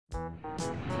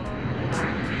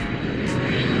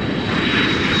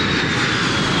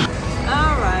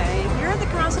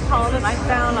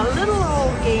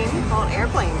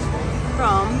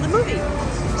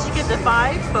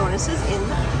5 bonuses in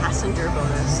the passenger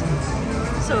bonus.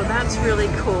 So that's really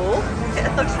cool.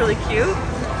 It looks really cute.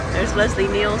 There's Leslie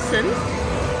Nielsen.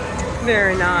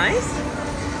 Very nice.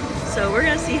 So we're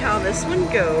gonna see how this one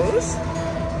goes.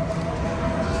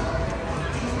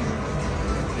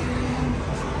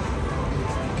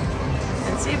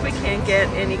 And see if we can't get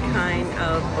any kind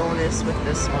of bonus with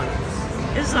this one.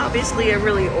 This is obviously a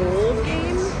really old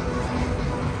game,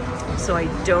 so I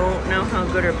don't know how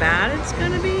good or bad it's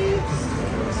gonna be.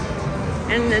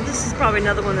 And this is probably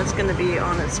another one that's gonna be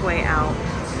on its way out.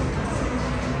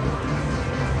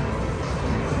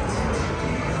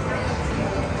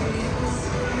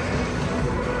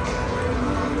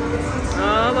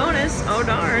 Oh, bonus. Oh,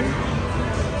 darn.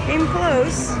 Came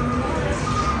close.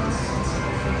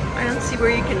 I don't see where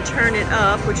you can turn it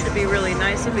up, which would be really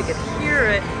nice if we could hear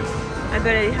it. I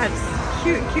bet it had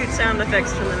cute sound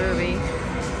effects from the movie.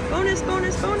 Bonus,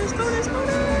 bonus, bonus, bonus,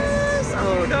 bonus.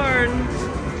 Oh, darn.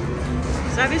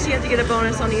 So obviously you have to get a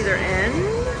bonus on either end.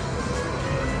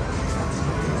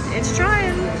 It's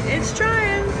trying. It's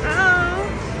trying. Uh-oh.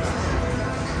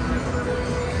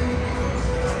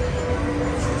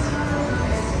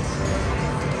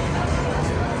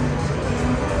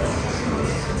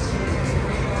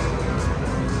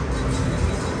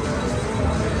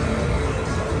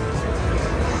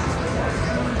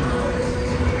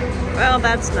 Well,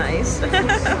 that's nice.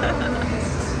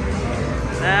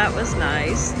 That was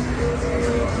nice.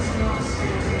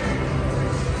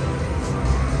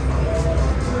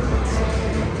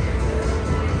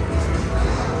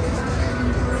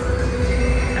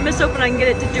 I'm just hoping I can get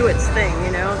it to do its thing,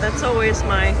 you know? That's always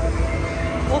my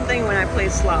whole thing when I play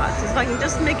slots. If I can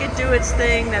just make it do its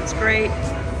thing, that's great.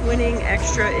 Winning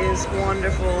extra is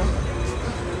wonderful.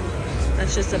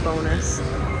 That's just a bonus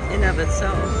in of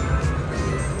itself.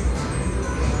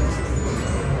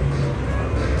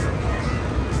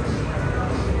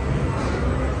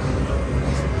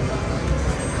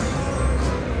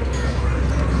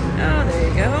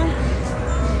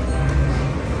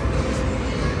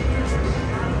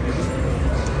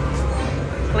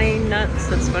 Plain nuts.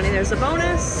 That's funny. There's a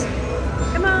bonus.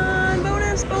 Come on,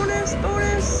 bonus, bonus,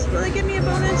 bonus. Will they give me a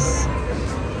bonus?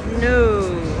 No.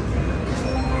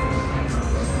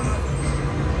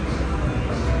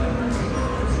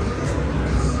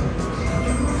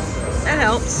 That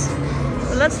helps.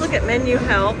 But let's look at menu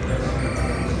help.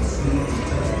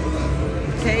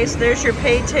 Okay, so there's your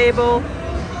pay table.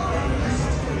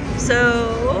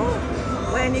 So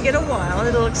when you get a while,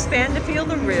 it'll expand to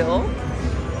field of reel.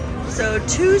 So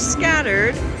 2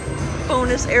 scattered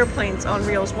bonus airplanes on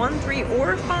reels 1, 3,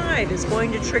 or 5 is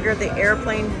going to trigger the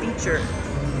airplane feature.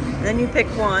 And then you pick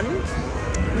one,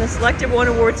 and the selected one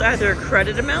awards either a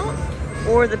credit amount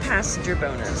or the passenger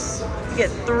bonus. You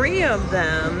get 3 of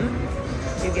them,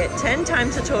 you get 10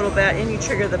 times the total bet, and you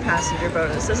trigger the passenger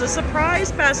bonus. There's a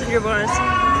surprise passenger bonus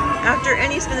after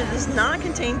any spin that does not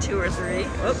contain 2 or 3.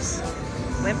 Whoops,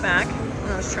 went back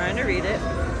when I was trying to read it.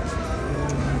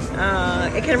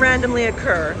 It can randomly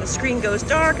occur. The screen goes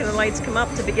dark and the lights come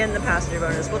up to begin the passenger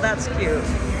bonus. Well, that's cute.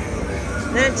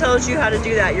 And then it tells you how to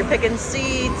do that. You're picking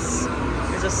seats.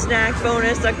 There's a snack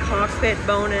bonus, a cockpit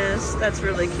bonus. That's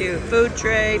really cute. Food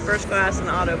tray, first class, and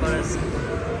auto bonus.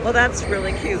 Well, that's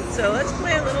really cute. So let's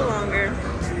play a little longer.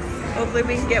 Hopefully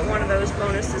we can get one of those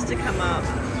bonuses to come up.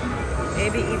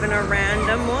 Maybe even a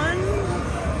random one.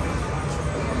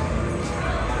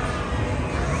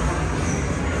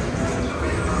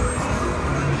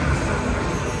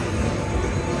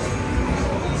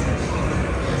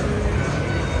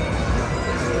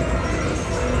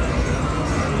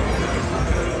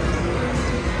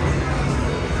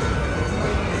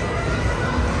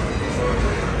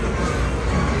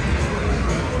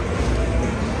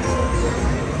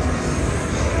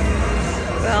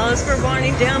 As for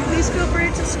winding down, please feel free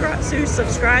to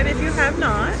subscribe if you have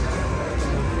not.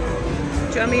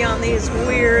 Join me on these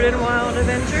weird and wild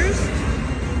adventures.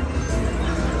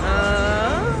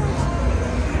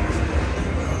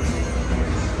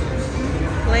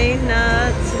 Plain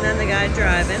nuts, and then the guy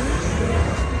driving.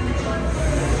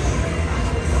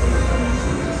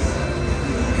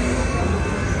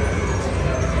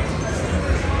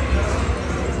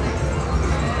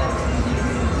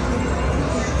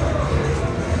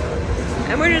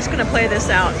 And we're just gonna play this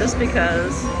out just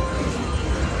because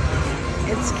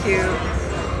it's cute.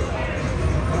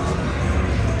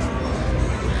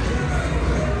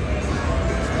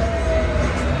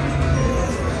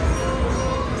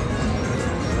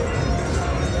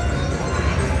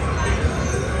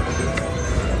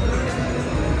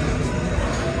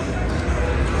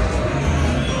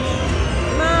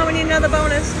 Come on, we need another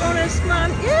bonus. Bonus, come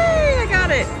on. Yay, I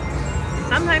got it.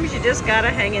 Sometimes you You just gotta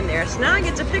hang in there. So now I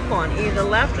get to pick one, either the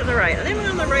left or the right. I think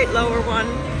I'm on the right lower one.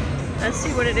 Let's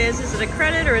see what it is. Is it a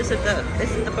credit or is it the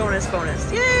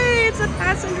bonus? Yay, it's a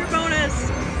passenger bonus.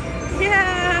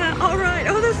 Yeah, all right.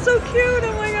 Oh, that's so cute.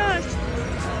 Oh my gosh.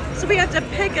 So we have to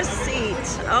pick a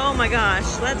seat. Oh my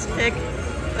gosh. Let's pick,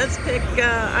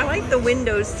 I like the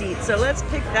window seat. So let's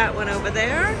pick that one over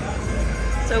there.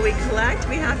 So we collect,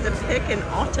 we have to pick an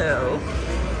auto.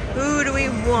 Who do we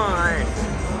want?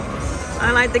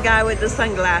 I like the guy with the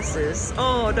sunglasses.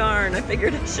 Oh darn, I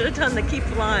figured I should have done the keep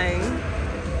flying.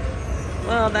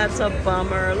 Well, that's a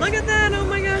bummer. Look at that, oh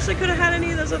my gosh, I could have had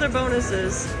any of those other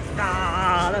bonuses.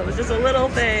 Ah, that was just a little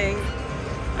thing.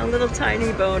 A little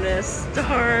tiny bonus.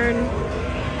 Darn.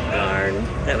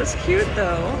 That was cute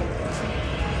though.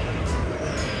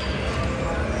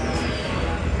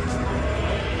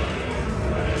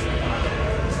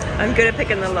 I'm good at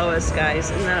picking the lowest,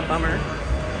 guys. Isn't that a bummer?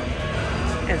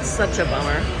 It's such a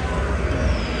bummer.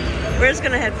 We're just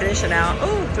gonna head finish it out.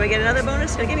 Oh, do I get another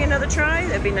bonus? Can I give me another try?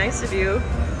 That'd be nice of you.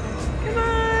 Come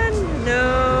on.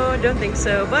 No, I don't think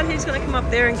so. But he's gonna come up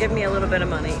there and give me a little bit of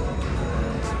money.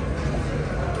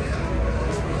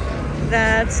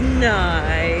 That's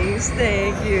nice.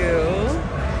 Thank you.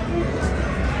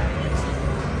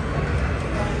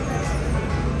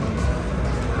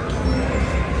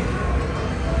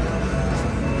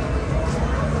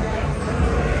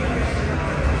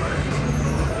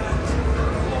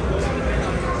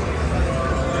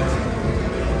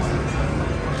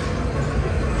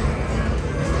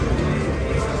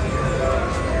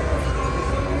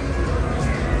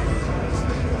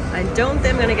 I don't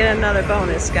think I'm gonna get another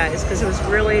bonus, guys, because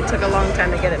it took a long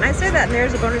time to get it. And I say that, and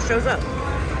there's a bonus shows up.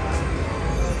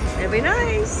 It'd be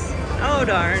nice. Oh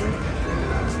darn.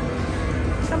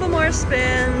 A couple more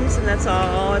spins, and that's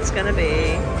all it's gonna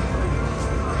be.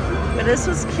 But this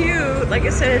was cute. Like I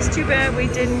said, it's too bad we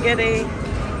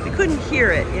couldn't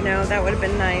hear it, you know. That would have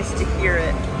been nice to hear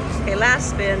it. Okay, last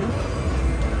spin.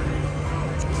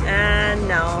 And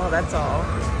no, that's all.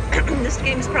 This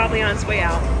game's probably on its way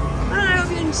out. I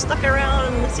hope you stuck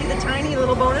around and see the tiny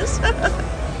little bonus.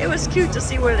 It was cute to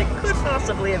see what it could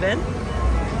possibly have been.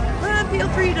 Feel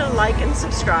free to like and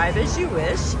subscribe as you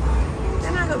wish.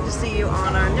 And I hope to see you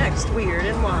on our next weird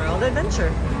and wild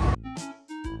adventure.